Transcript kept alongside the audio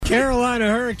Carolina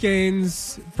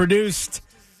Hurricanes produced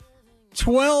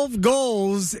 12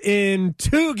 goals in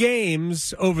 2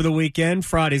 games over the weekend.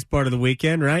 Friday's part of the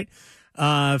weekend, right?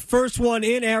 First one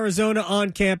in Arizona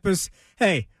on campus.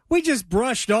 Hey, we just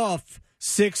brushed off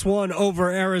 6-1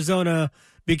 over Arizona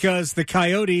because the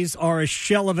Coyotes are a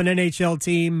shell of an NHL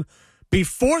team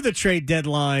before the trade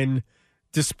deadline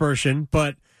dispersion.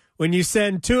 But when you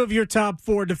send 2 of your top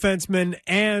 4 defensemen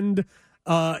and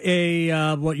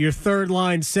your third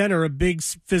line center, a big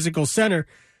physical center,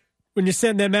 when you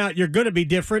send them out, you're going to be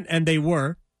different, and they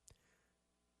were.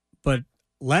 But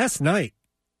last night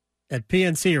at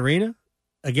PNC Arena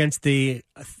against the,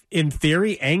 in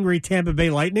theory, angry Tampa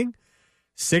Bay Lightning,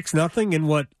 6-0 in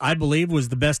what I believe was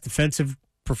the best defensive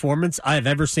performance I have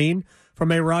ever seen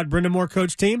from a Rod Brindamore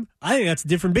coach team. I think that's a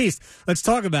different beast. Let's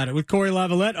talk about it with Cory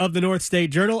Lavalette of the North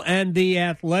State Journal and The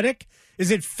Athletic. Is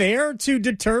it fair to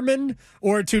determine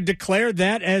or to declare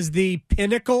that as the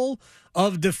pinnacle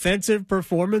of defensive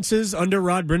performances under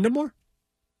Rod Brindamore?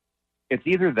 It's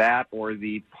either that or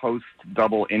the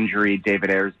post-double injury David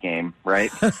Ayers game,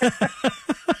 right?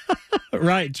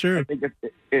 Right, true. I think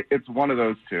it's one of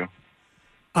those two.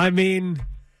 I mean,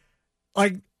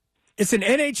 like, it's an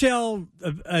NHL,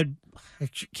 I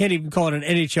can't even call it an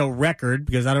NHL record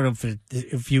because I don't know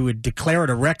if you would declare it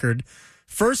a record.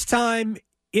 First time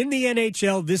in the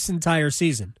NHL this entire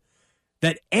season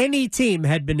that any team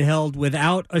had been held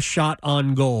without a shot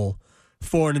on goal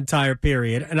for an entire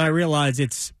period. And I realize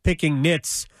it's picking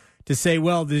nits to say,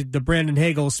 well, the Brandon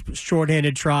Hagel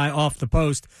shorthanded try off the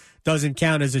post doesn't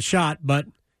count as a shot, but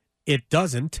it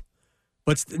doesn't.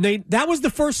 But that was the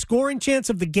first scoring chance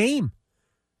of the game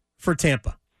for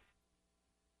Tampa.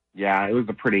 Yeah, it was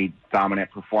a pretty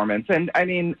dominant performance. And, I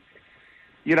mean,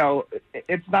 you know,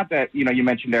 it's not that, you know, you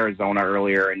mentioned Arizona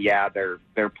earlier, and, yeah,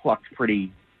 they're plucked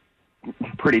pretty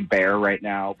bare right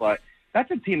now. But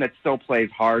that's a team that still plays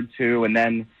hard, too. And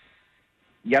then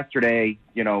yesterday,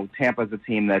 you know, Tampa's a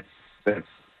team that's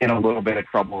in a little bit of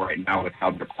trouble right now with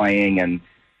how they're playing. And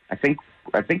I think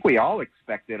we all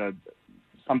expected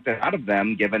something out of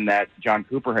them, given that John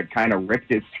Cooper had kind of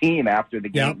ripped his team after the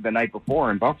game the night before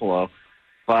in Buffalo.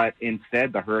 But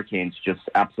instead, the Hurricanes just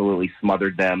absolutely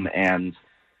smothered them, and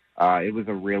it was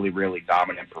a really, really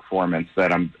dominant performance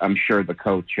that I'm sure the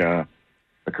coach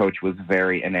was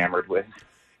very enamored with.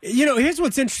 You know, here's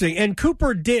what's interesting, and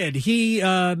Cooper did. He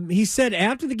said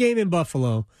after the game in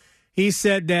Buffalo, he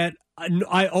said that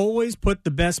I always put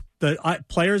the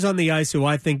players on the ice who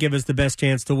I think give us the best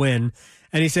chance to win.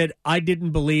 And he said, I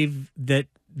didn't believe that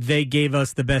they gave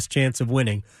us the best chance of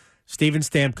winning. Steven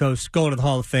Stamkos going to the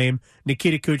Hall of Fame.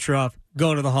 Nikita Kucherov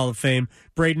going to the Hall of Fame.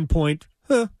 Braden Point,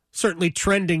 certainly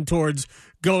trending towards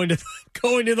going to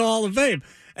the Hall of Fame.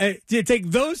 To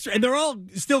take those, and they're all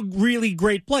still really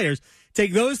great players.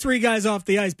 Take those 3 guys off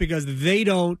the ice because they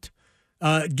don't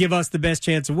give us the best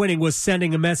chance of winning was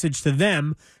sending a message to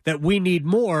them that we need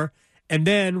more. And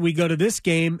then we go to this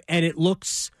game, and it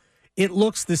looks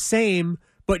the same,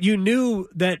 but you knew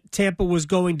that Tampa was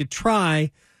going to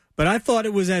try. But I thought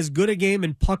it was as good a game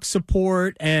in puck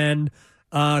support and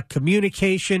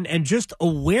communication and just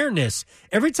awareness.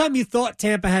 Every time you thought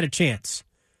Tampa had a chance,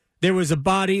 there was a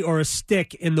body or a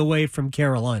stick in the way from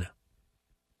Carolina.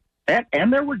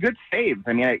 And there were good saves.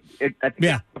 I mean, I think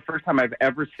it's the first time I've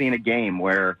ever seen a game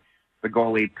where the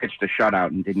goalie pitched a shutout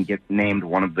and didn't get named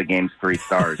one of the game's 3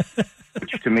 stars,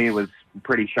 which to me was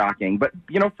pretty shocking. But,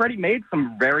 you know, Freddie made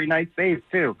some very nice saves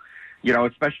too, you know,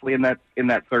 especially in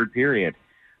that third period.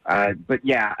 But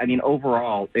yeah, I mean,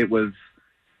 overall, it was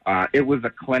a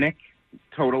clinic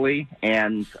totally,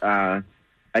 and a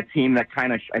team that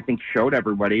kind of, I think, showed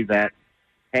everybody that,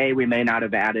 hey, we may not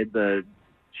have added the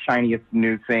shiniest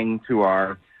new thing to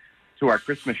our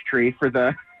Christmas tree for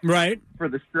the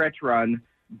stretch run,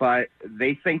 but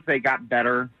they think they got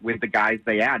better with the guys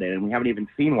they added, and we haven't even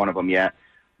seen one of them yet.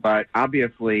 But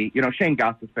obviously, you know, Shane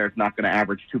Gostisbehere is not going to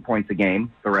average 2 points a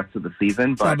game the rest of the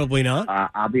season. But, probably not.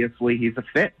 Obviously, he's a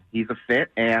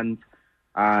fit. And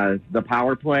the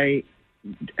power play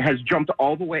has jumped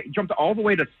all the way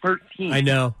to 13. I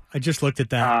know. I just looked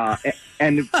at that.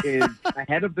 And is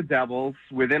ahead of the Devils,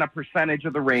 within a percentage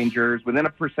of the Rangers, within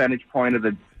a percentage point of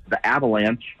the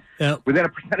Avalanche, within a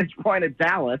percentage point of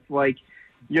Dallas. Like,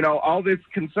 you know, all this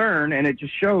concern, and it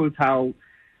just shows how,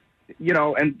 you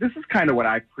know, and this is kind of what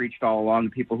I've preached all along to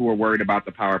people who are worried about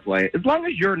the power play. As long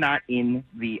as you're not in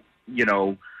the, you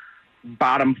know,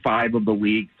 bottom 5 of the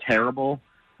league, terrible,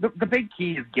 the big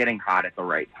key is getting hot at the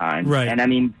right time. Right. And, I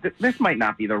mean, this might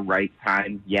not be the right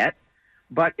time yet,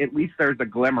 but at least there's a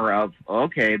glimmer of,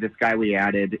 okay, this guy we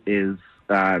added is,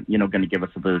 you know, going to give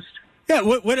us a boost. Yeah,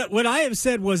 what I have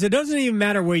said was it doesn't even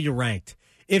matter where you're ranked.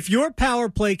 If your power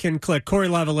play can click, Cory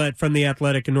Lavalette from The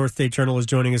Athletic and North State Journal is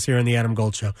joining us here on the Adam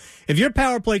Gold Show. If your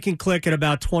power play can click at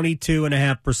about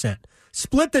 22.5%,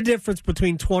 split the difference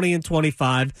between 20 and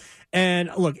 25. And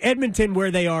look, Edmonton,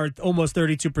 where they are almost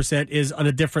 32%, is on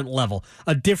a different level,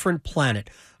 a different planet.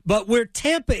 But where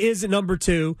Tampa is at number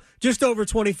 2, just over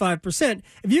 25%,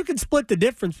 if you can split the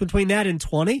difference between that and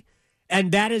 20,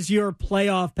 and that is your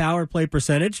playoff power play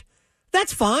percentage,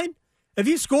 that's fine. If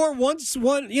you score one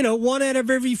out of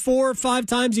every 4 or 5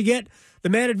 times you get the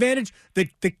man advantage, the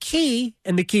key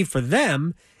for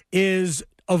them is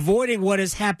avoiding what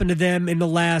has happened to them in the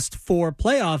last 4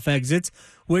 playoff exits,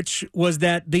 which was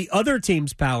that the other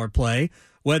team's power play,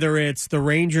 whether it's the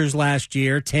Rangers last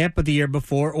year, Tampa the year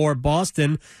before, or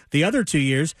Boston the other 2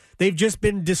 years, they've just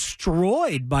been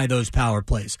destroyed by those power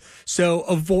plays. So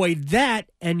avoid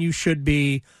that, and you should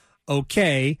be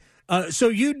okay. So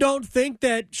you don't think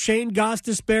that Shane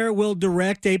Gostisbehere will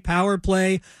direct a power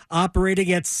play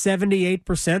operating at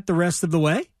 78% the rest of the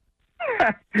way?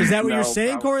 Is that what you're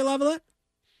saying, Cory Lavalette?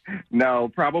 No,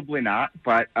 probably not.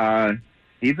 But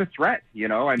he's a threat.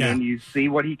 I mean, you see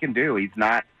what he can do. He's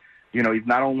not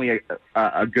only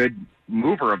a good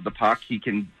mover of the puck, he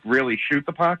can really shoot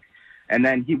the puck. And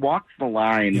then he walks the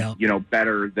line,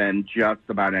 better than just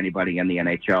about anybody in the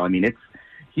NHL. I mean,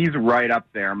 he's right up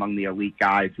there among the elite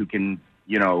guys who can,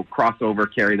 cross over,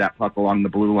 carry that puck along the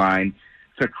blue line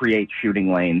to create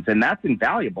shooting lanes. And that's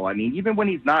invaluable. I mean, even when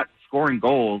he's not scoring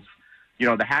goals,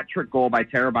 the hat trick goal by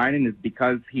Teravainen is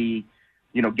because he,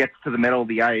 gets to the middle of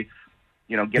the ice,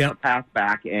 gets a pass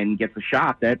back and gets a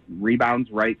shot that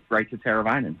rebounds right to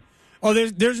Teravainen. Oh,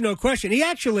 there's no question. He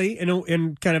actually,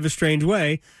 in kind of a strange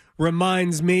way,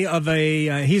 reminds me of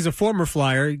he's a former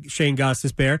Flyer, Shane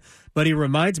Gostisbehere, but he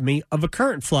reminds me of a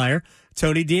current Flyer,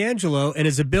 Tony DeAngelo, and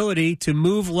his ability to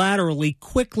move laterally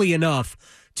quickly enough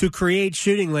to create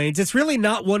shooting lanes. It's really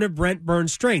not one of Brent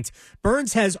Burns' strengths.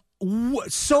 Burns has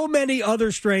so many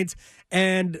other strengths,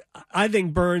 and I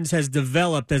think Burns has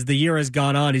developed as the year has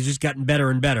gone on. He's just gotten better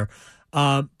and better.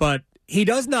 But he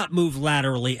does not move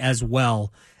laterally as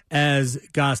well as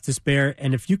Gostisbehere,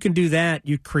 and if you can do that,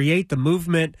 you create the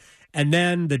movement, and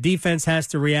then the defense has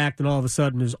to react, and all of a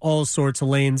sudden there's all sorts of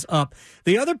lanes up.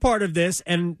 The other part of this,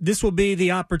 and this will be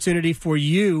the opportunity for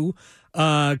you,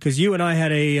 because you and I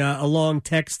had a long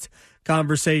text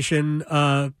conversation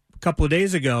a couple of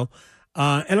days ago,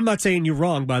 and I'm not saying you're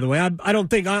wrong, by the way. I don't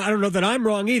know that I'm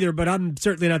wrong either, but I'm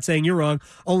certainly not saying you're wrong.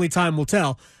 Only time will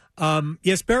tell.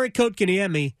 Jesperi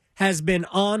Kotkaniemi has been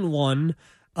on one.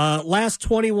 Last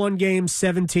 21 games,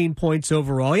 17 points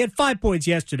overall. He had 5 points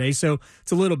yesterday, so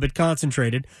it's a little bit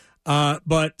concentrated.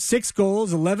 But 6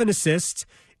 goals, 11 assists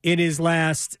in his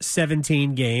last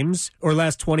 17 games, or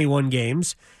last 21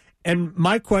 games. And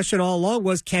my question all along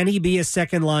was, can he be a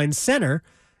second-line center?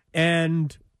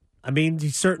 And, I mean,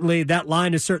 that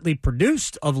line has certainly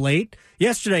produced of late.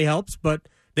 Yesterday helps, but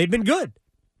they've been good.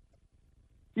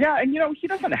 Yeah, and, he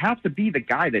doesn't have to be the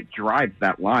guy that drives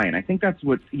that line. I think that's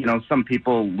what, some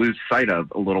people lose sight of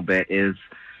a little bit is,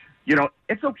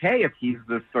 it's okay if he's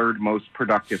the third most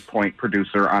productive point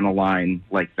producer on a line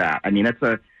like that. I mean,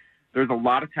 there's a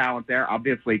lot of talent there.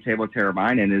 Obviously, Teuvo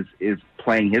Teravainen is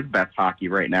playing his best hockey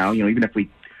right now, even if we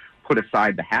put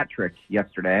aside the hat trick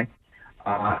yesterday.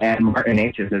 And Martin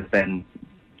Necas has been,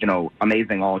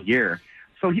 amazing all year.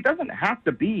 So he doesn't have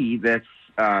to be this,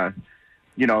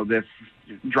 this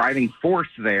driving force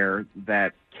there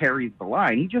that carries the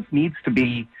line. He just needs to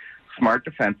be smart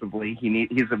defensively.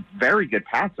 He's a very good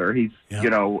passer. He's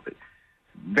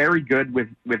very good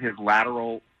with his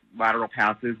lateral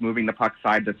passes, moving the puck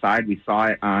side to side. We saw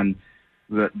it on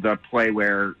the play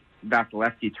where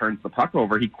Vasilevsky turns the puck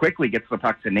over. He quickly gets the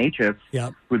puck to Necas,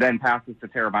 who then passes to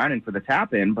Teravainen for the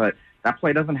tap in. But that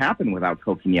play doesn't happen without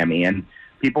Kotkaniemi. And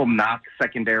people knock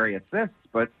secondary assists,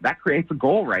 but that creates a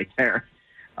goal right there.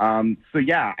 I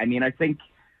think,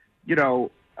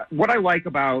 what I like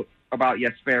about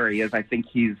Jesperi is I think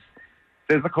he's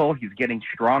physical. He's getting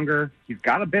stronger. He's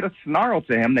got a bit of snarl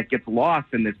to him that gets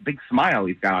lost in this big smile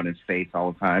he's got on his face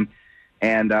all the time.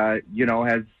 And,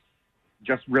 has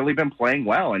just really been playing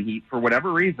well. And he, for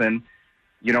whatever reason,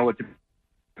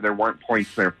 there weren't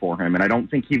points there for him. And I don't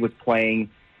think he was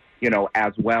playing,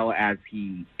 as well as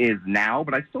he is now,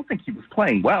 but I still think he was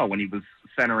playing well when he was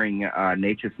centering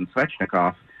Necas and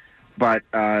Svechnikov. But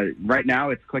right now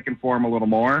it's clicking for him a little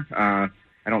more. I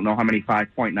don't know how many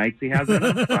 5-point nights he has in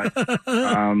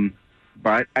him,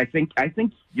 but I think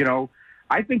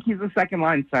he's a second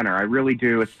line center. I really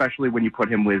do, especially when you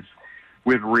put him with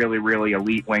really, really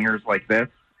elite wingers like this.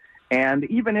 And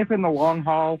even if in the long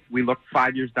haul we look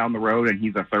 5 years down the road and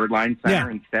he's a third line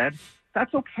center instead,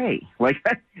 that's okay. Like,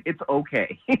 it's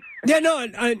okay. Yeah, no,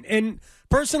 and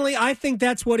personally, I think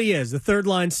that's what he is, the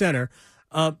third-line center.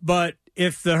 But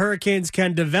if the Hurricanes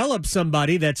can develop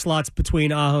somebody that slots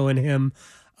between Aho and him,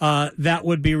 that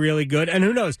would be really good. And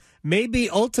who knows? Maybe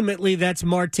ultimately that's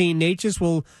Martin Necas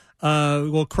will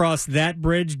cross that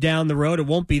bridge down the road. It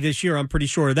won't be this year. I'm pretty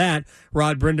sure of that.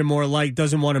 Rod Brindamore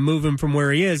doesn't want to move him from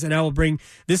where he is, and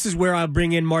this is where I'll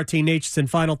bring in Martin Necas. And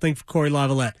final thing for Cory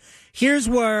Lavalette. Here's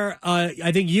where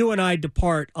I think you and I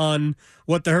depart on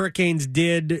what the Hurricanes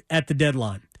did at the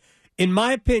deadline. In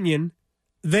my opinion,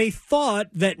 they thought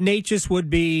that Necas would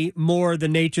be more the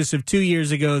Necas of 2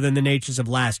 years ago than the Necas of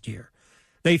last year.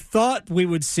 They thought we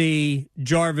would see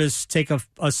Jarvis take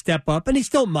a step up, and he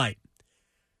still might.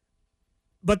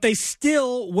 But they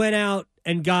still went out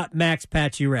and got Max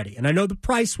Pacioretty. And I know the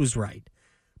price was right.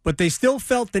 But they still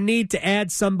felt the need to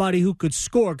add somebody who could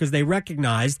score because they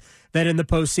recognized that in the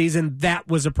postseason that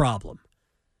was a problem.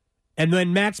 And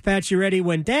when Max Pacioretty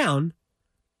went down,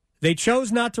 they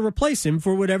chose not to replace him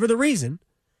for whatever the reason.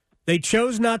 They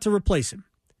chose not to replace him.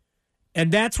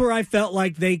 And that's where I felt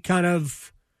like they kind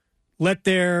of let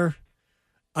their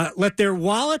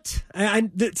wallet.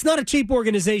 It's not a cheap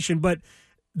organization, but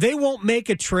they won't make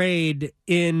a trade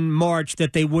in March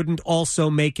that they wouldn't also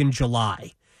make in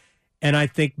July. And I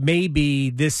think maybe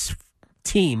this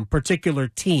particular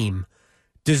team,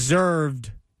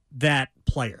 deserved that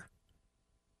player.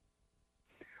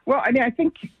 Well, I mean, I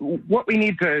think what we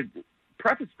need to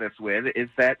preface this with is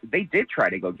that they did try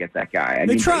to go get that guy.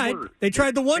 They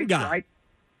tried the one guy.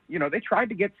 They tried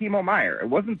to get Timo Meier. It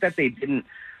wasn't that they didn't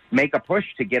make a push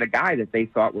to get a guy that they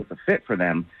thought was a fit for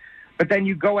them. But then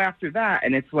you go after that,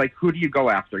 and it's like, who do you go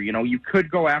after? You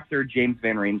could go after James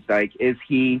Van Riemsdyk. Is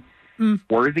he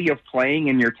worthy of playing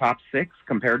in your top six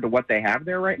compared to what they have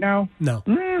there right now? No.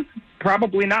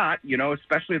 Probably not,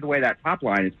 especially the way that top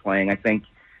line is playing. I think,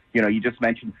 you just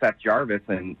mentioned Seth Jarvis,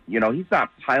 and, he's not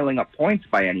piling up points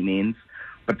by any means,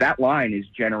 but that line is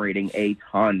generating a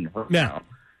ton right now.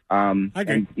 I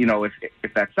agree. And,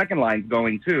 if that second line's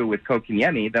going too with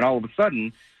Kotkaniemi, then all of a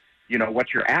sudden,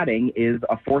 what you're adding is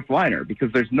a fourth liner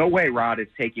because there's no way Rod is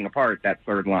taking apart that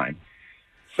third line.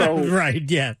 So, right,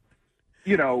 yeah.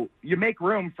 You make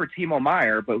room for Timo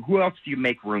Meier, but who else do you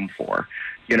make room for?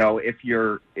 If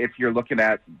you're looking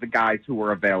at the guys who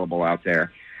are available out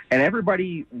there. And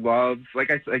everybody loves, like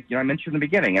I said, I mentioned in the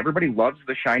beginning, everybody loves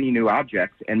the shiny new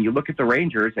object. And you look at the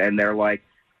Rangers and they're like,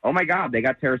 oh my God, they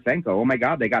got Tarasenko. Oh my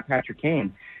God, they got Patrick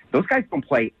Kane. Those guys don't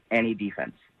play any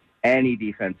defense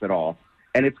at all.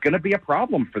 And it's going to be a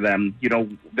problem for them.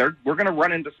 We're going to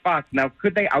run into spots. Now,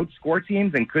 could they outscore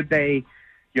teams and could they,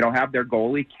 have their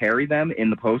goalie carry them in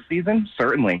the postseason?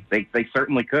 Certainly. They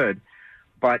certainly could.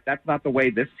 But that's not the way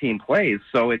this team plays.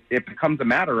 So it becomes a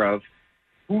matter of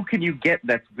who can you get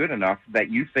that's good enough that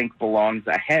you think belongs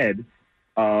ahead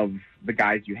of the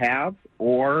guys you have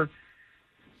or,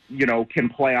 can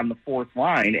play on the fourth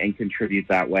line and contribute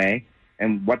that way.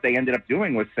 And what they ended up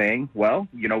doing was saying, well,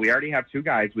 we already have two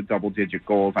guys with double-digit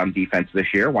goals on defense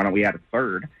this year. Why don't we add a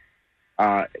third?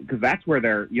 Because that's where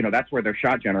their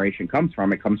shot generation comes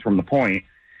from. It comes from the point.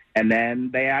 And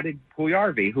then they added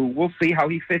Puljujarvi, who we'll see how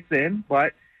he fits in.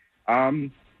 But, I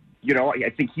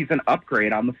think he's an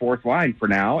upgrade on the fourth line for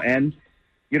now. And,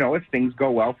 if things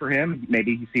go well for him,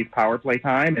 maybe he sees power play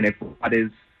time. And if Rod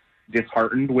is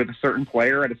disheartened with a certain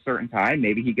player at a certain time,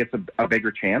 maybe he gets a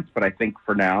bigger chance. But I think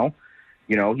for now,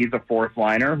 he's a fourth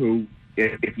liner who,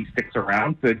 if he sticks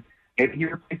around, maybe he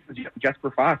replaces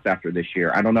Jesper Fast after this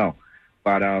year. I don't know.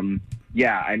 But, I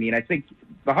think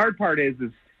the hard part is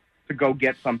to go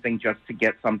get something just to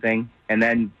get something.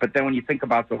 But then when you think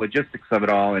about the logistics of it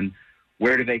all and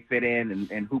where do they fit in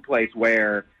and who plays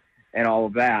where and all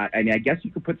of that, I guess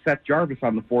you could put Seth Jarvis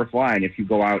on the fourth line if you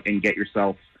go out and get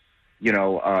yourself,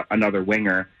 another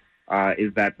winger.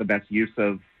 Is that the best use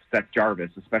of Seth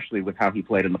Jarvis, especially with how he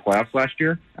played in the playoffs last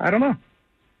year? I don't know.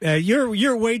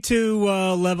 You're way too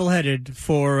level-headed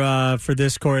for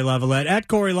this Cory Lavalette. At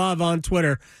Cory Lav on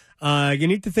Twitter, you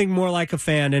need to think more like a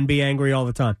fan and be angry all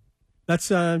the time. That's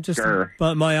just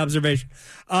my observation.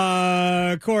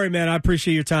 Cory, man, I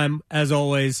appreciate your time, as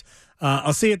always.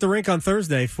 I'll see you at the rink on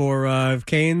Thursday for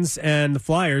Canes and the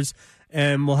Flyers,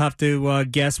 and we'll have to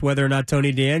guess whether or not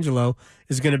Tony DeAngelo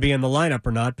is going to be in the lineup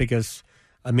or not because,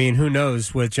 who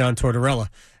knows with John Tortorella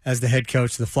as the head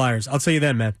coach of the Flyers. I'll see you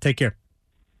then, man. Take care.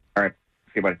 All right.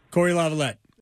 See you, buddy. Cory Lavalette.